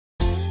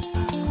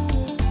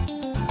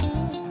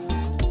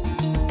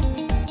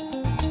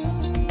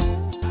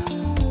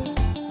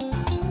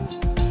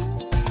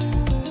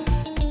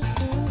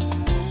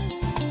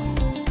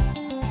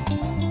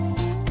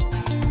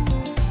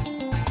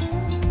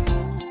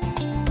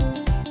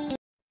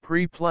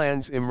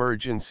Pre-plans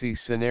emergency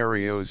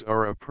scenarios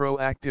are a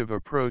proactive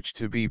approach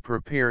to be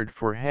prepared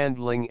for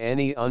handling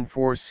any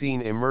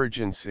unforeseen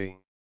emergency.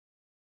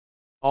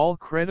 All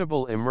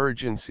credible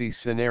emergency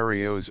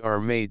scenarios are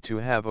made to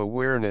have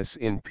awareness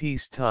in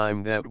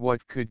peacetime that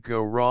what could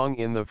go wrong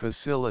in the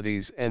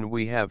facilities, and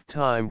we have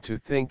time to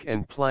think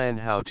and plan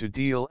how to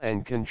deal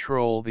and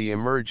control the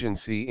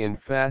emergency in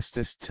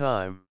fastest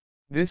time.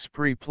 This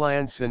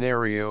pre-planned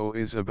scenario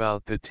is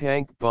about the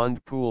tank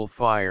Bund pool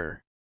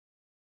fire.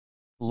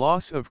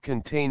 Loss of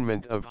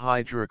containment of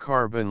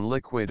hydrocarbon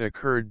liquid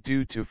occurred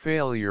due to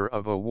failure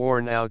of a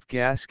worn-out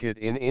gasket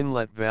in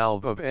inlet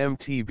valve of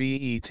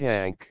MTBE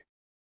tank.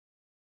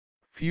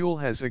 Fuel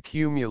has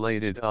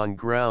accumulated on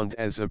ground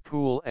as a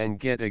pool and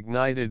get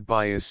ignited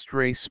by a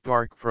stray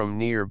spark from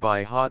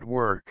nearby hot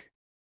work.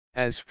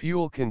 As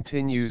fuel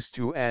continues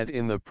to add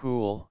in the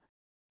pool,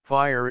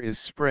 fire is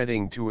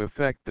spreading to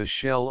affect the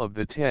shell of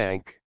the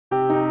tank.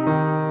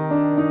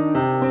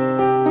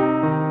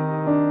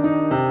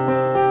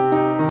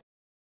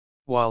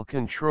 While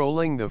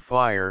controlling the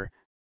fire,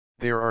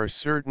 there are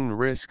certain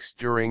risks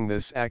during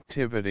this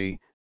activity.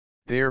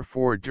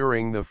 Therefore,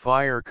 during the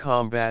fire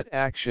combat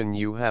action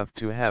you have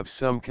to have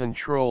some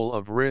control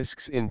of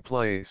risks in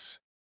place.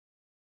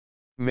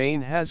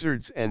 Main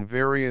hazards and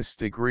various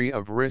degree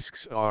of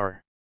risks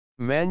are: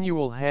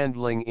 manual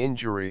handling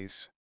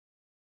injuries,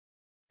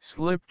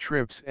 slip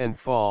trips and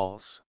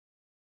falls,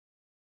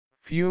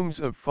 fumes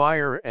of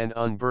fire and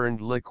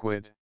unburned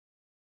liquid,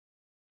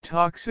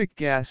 toxic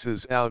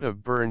gases out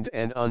of burned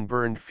and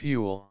unburned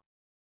fuel,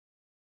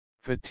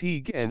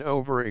 fatigue and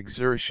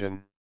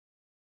overexertion,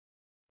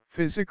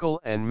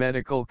 physical and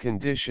medical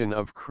condition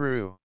of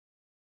crew,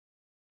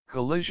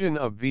 collision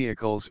of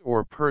vehicles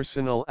or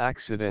personal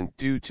accident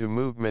due to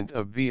movement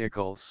of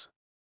vehicles.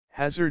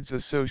 Hazards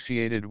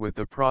associated with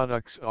the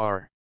products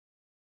are: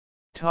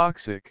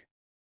 toxic.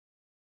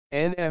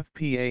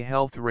 NFPA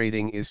health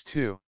rating is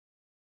 2.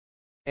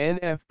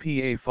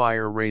 NFPA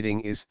fire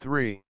rating is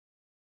 3.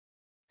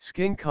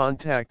 Skin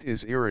contact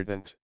is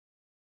irritant.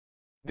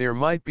 There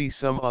might be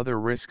some other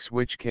risks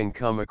which can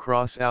come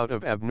across out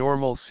of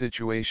abnormal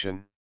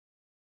situation.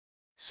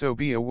 So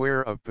be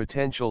aware of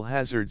potential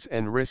hazards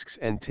and risks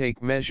and take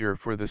measure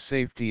for the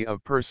safety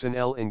of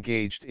personnel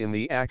engaged in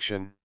the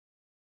action.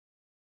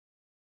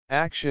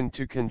 Action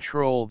to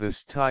control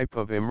this type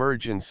of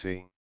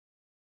emergency.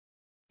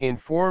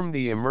 Inform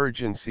the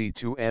emergency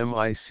to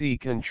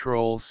MIC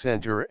Control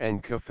Center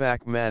and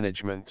CAFAC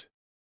Management.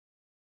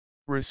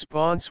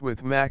 Response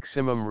with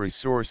maximum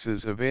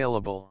resources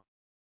available.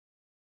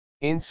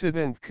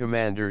 Incident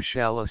Commander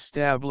shall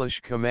establish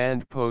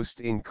command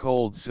post in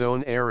cold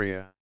zone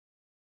area.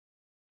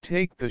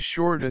 Take the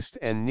shortest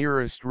and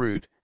nearest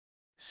route,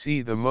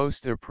 see the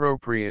most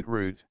appropriate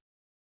route.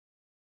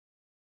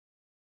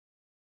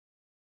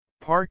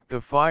 Park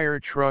the fire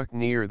truck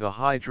near the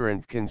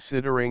hydrant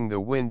considering the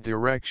wind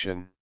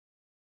direction.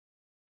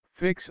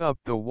 Fix up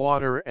the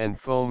water and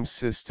foam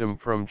system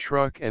from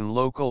truck and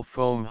local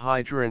foam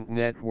hydrant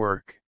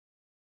network.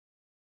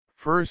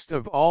 First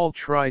of all,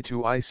 try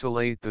to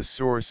isolate the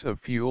source of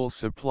fuel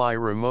supply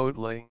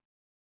remotely.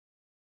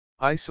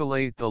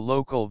 Isolate the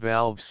local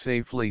valve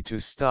safely to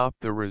stop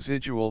the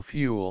residual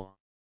fuel.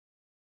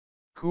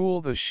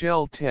 Cool the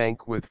shell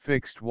tank with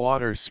fixed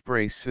water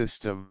spray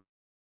system.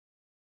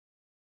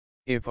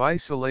 If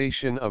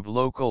isolation of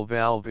local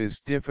valve is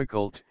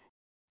difficult,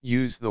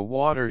 use the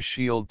water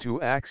shield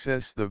to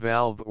access the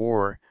valve,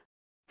 or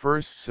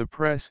first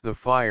suppress the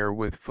fire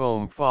with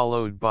foam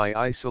followed by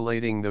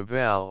isolating the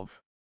valve.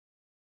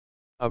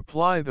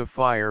 Apply the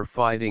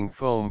fire-fighting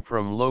foam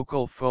from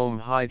local foam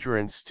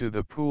hydrants to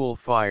the pool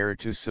fire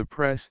to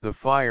suppress the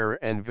fire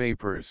and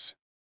vapors.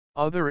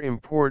 Other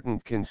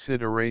important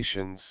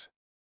considerations: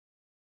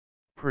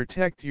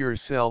 protect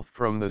yourself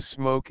from the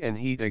smoke and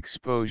heat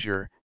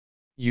exposure,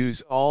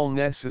 use all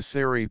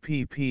necessary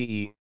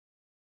PPE.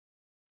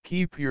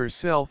 Keep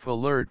yourself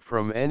alert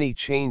from any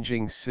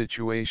changing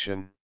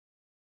situation.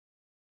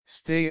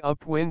 Stay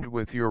upwind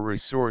with your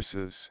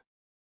resources.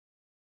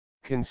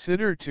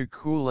 Consider to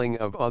cooling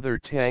of other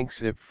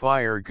tanks if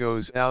fire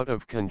goes out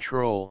of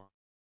control.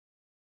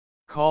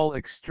 Call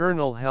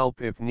external help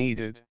if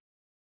needed.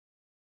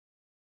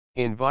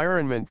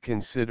 Environment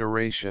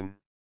consideration.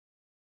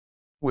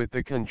 With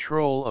the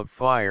control of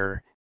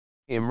fire,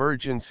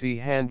 emergency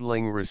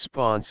handling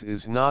response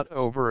is not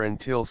over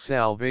until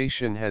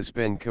salvation has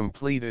been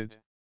completed.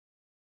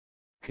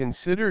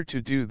 Consider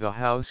to do the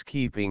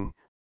housekeeping,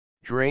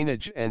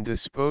 drainage and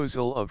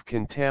disposal of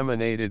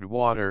contaminated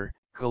water,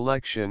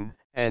 collection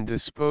and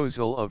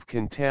disposal of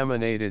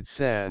contaminated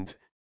sand,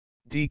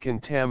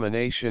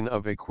 decontamination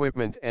of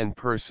equipment and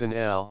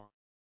personnel.